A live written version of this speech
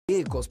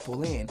vehicles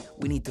pull in,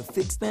 we need to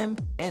fix them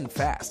and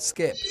fast.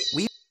 Skip.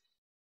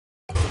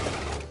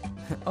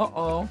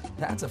 Uh-oh,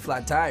 that's a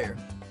flat tire.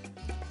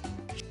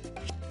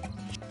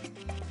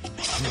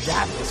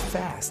 That was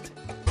fast.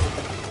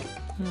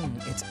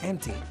 It's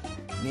empty.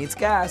 Needs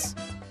gas.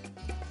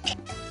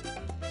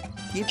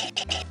 Keep.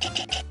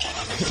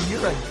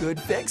 You're a good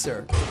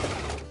fixer.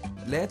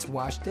 Let's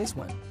wash this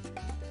one.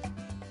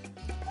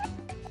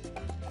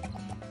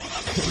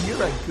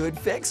 You're a good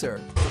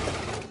fixer.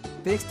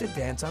 Fix the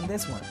dents on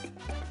this one.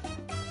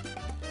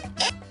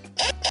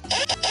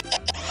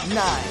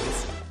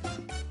 Nice.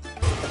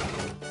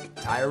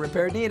 Tire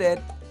repair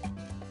needed.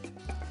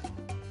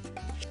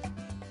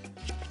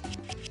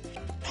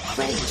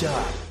 Great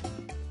job.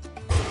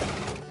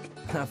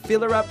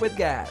 Fill her up with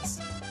gas.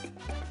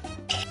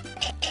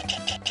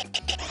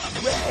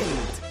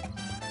 Great.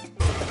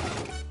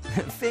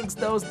 Fix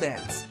those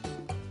dents.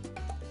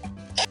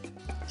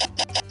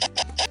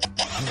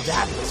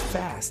 That was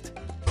fast.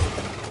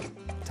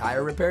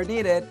 Tire repair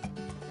needed.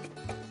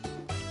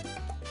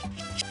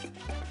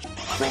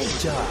 Great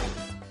job.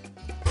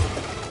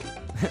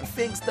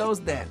 Fix those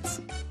dents.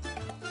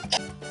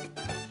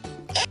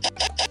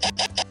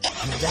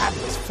 That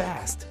was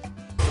fast.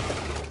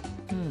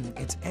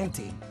 It's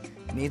empty.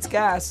 Needs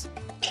gas.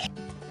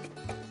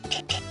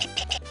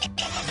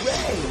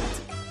 Great.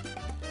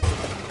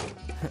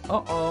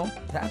 Uh-oh,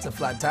 that's a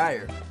flat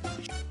tire.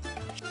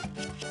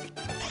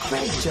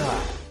 Great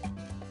job.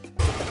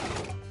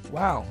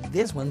 Wow,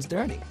 this one's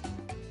dirty.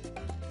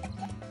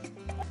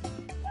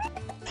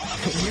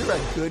 You're a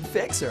good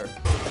fixer.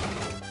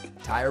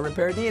 Tire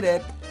repair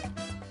needed.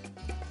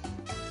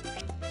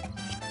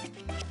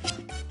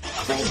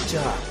 Great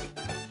job.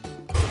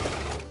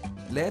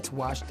 Let's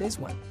wash this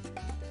one.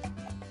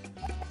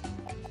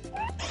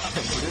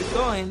 Good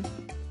going.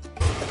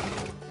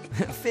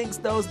 Fix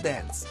those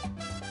dents.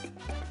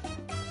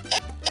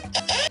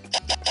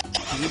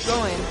 Keep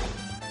going.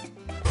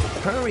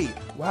 Hurry.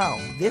 Wow,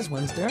 this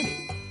one's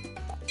dirty.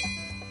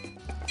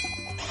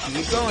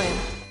 Keep going.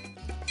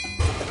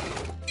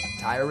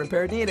 Tire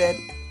repair needed.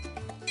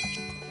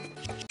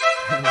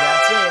 And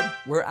that's it.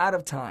 We're out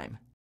of time.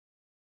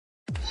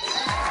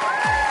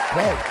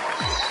 Play.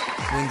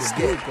 When the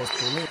vehicles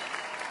pull in.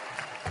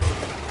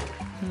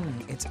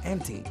 It's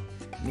empty.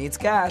 Needs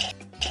gas.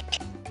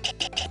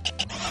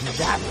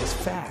 That was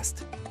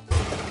fast.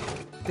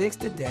 Fix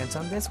the dents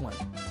on this one.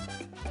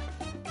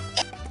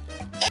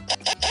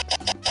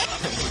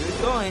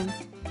 Good going.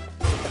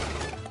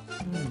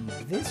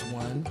 This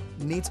one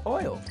needs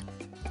oil.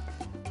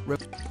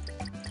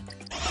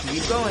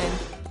 Keep going.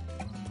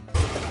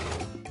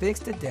 Fix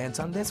the dents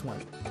on this one.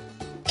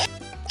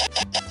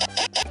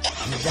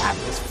 That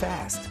was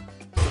fast.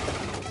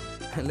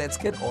 Let's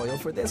get oil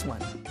for this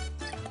one.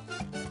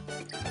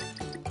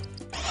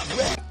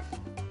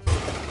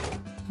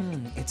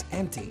 It's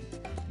empty.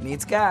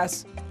 Needs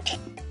gas.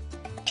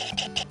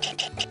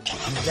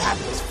 That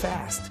was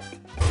fast.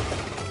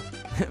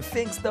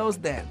 Fix those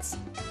dents.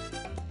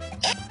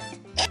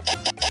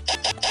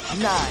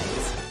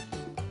 Nice.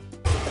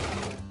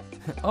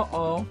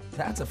 Uh-oh,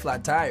 that's a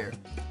flat tire.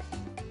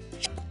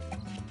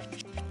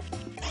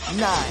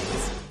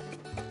 Nice.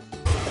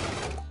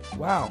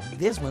 Wow,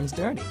 this one's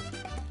dirty.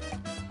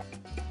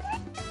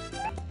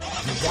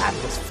 That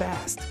was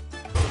fast.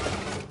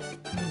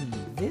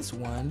 This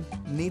one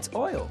needs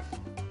oil.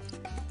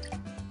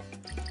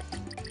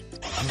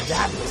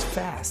 That was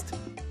fast.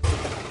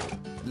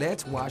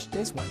 Let's wash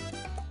this one.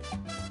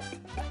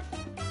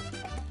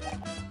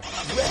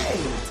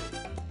 Great.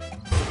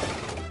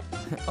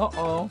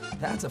 Uh-oh,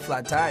 that's a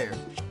flat tire.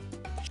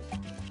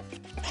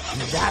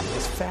 That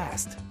was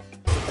fast.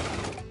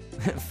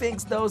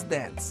 Fix those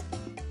dents.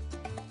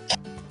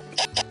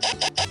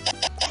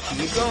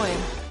 Keep going.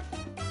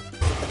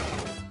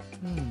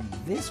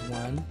 This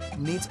one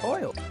needs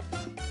oil.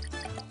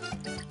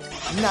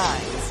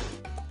 Nice.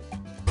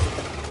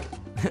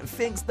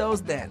 Fix those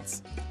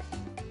dents.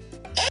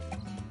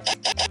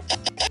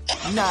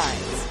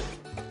 Nice.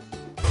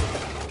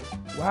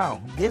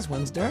 Wow, this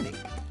one's dirty.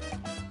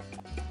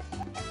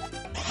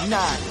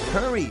 Nice.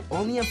 Hurry,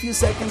 only a few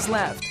seconds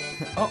left.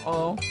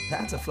 Uh-oh,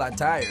 that's a flat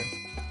tire.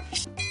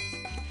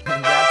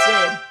 And that's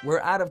it.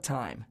 We're out of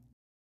time.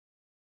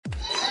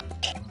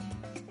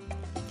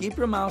 Keep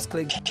your mouse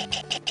clicked.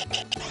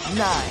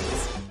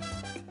 Nice.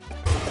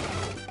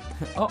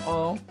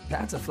 Uh-oh,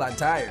 that's a flat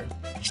tire.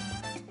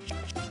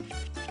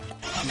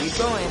 Keep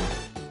going.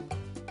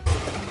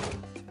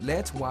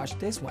 Let's wash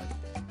this one.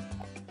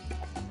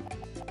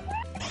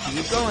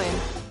 Keep going.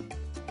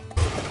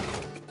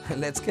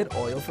 Let's get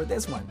oil for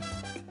this one.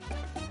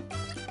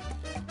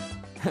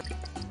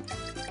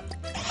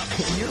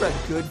 You're a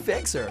good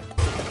fixer.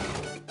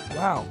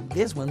 Wow,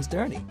 this one's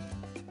dirty.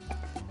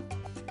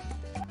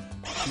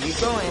 Keep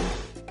going.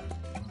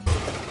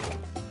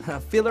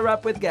 Fill her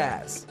up with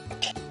gas.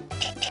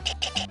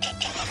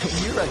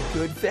 You're a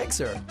good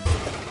fixer.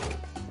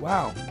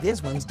 Wow,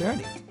 this one's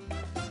dirty.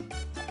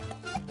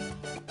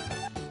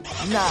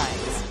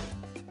 Nice.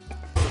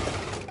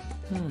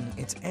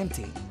 It's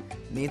empty.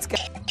 Needs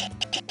gas.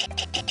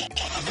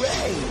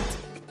 Great!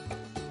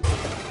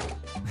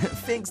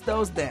 Fix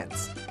those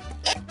dents.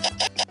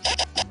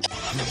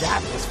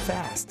 That was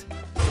fast.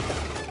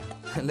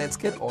 Let's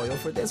get oil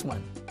for this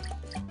one.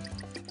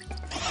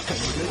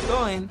 Good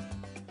going.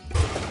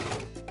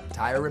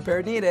 Tire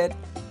repair needed.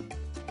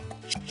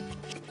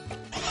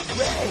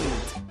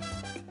 Great!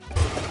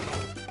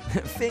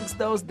 Fix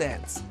those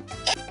dents.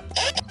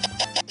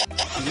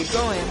 Keep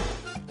going.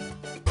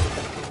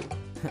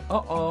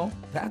 Uh-oh,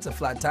 that's a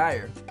flat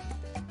tire.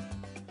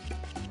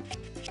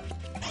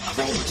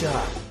 Great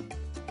job.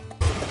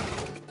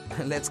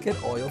 Let's get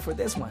oil for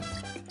this one.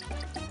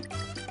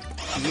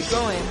 Keep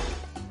going.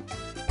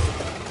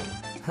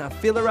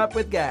 Fill her up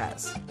with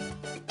gas.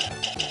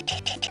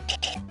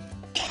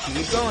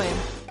 Keep going.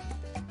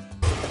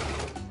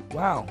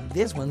 Wow,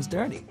 this one's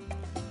dirty.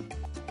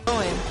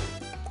 Going.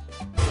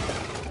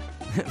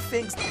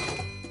 Fix.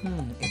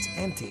 It's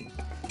empty.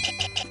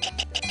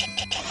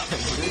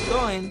 Good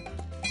going.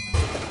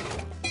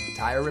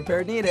 Tire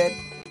repair needed.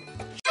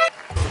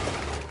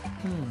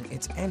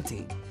 It's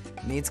empty.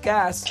 Needs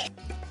gas.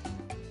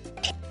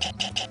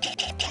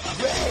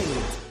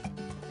 Great!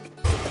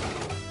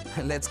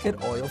 Let's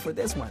get oil for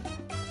this one.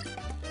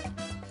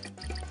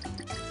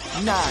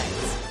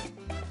 Nice.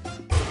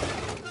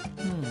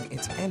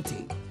 It's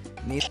empty.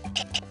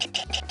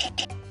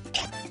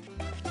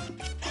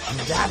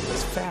 That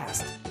was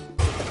fast.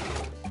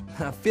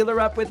 Fill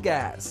her up with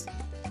gas.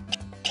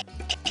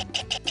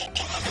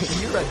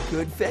 You're a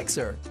good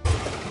fixer.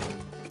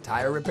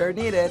 Tire repair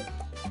needed.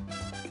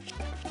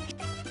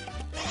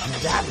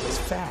 That was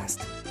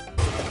fast.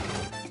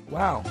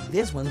 Wow,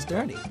 this one's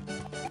dirty.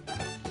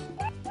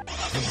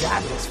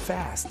 That was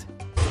fast.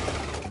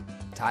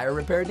 Tire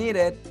repair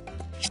needed.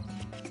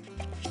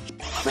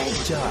 Great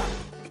job.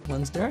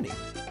 One's dirty.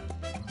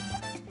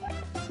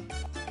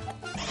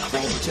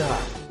 Great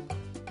job.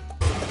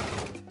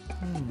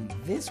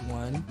 This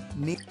one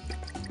needs.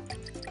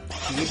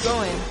 Keep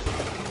going.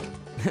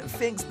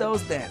 Fix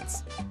those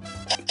dents.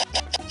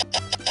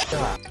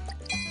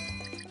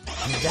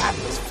 That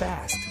was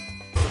fast.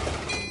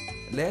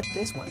 Let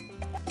this one.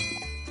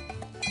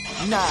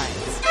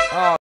 Nice.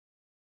 Oh.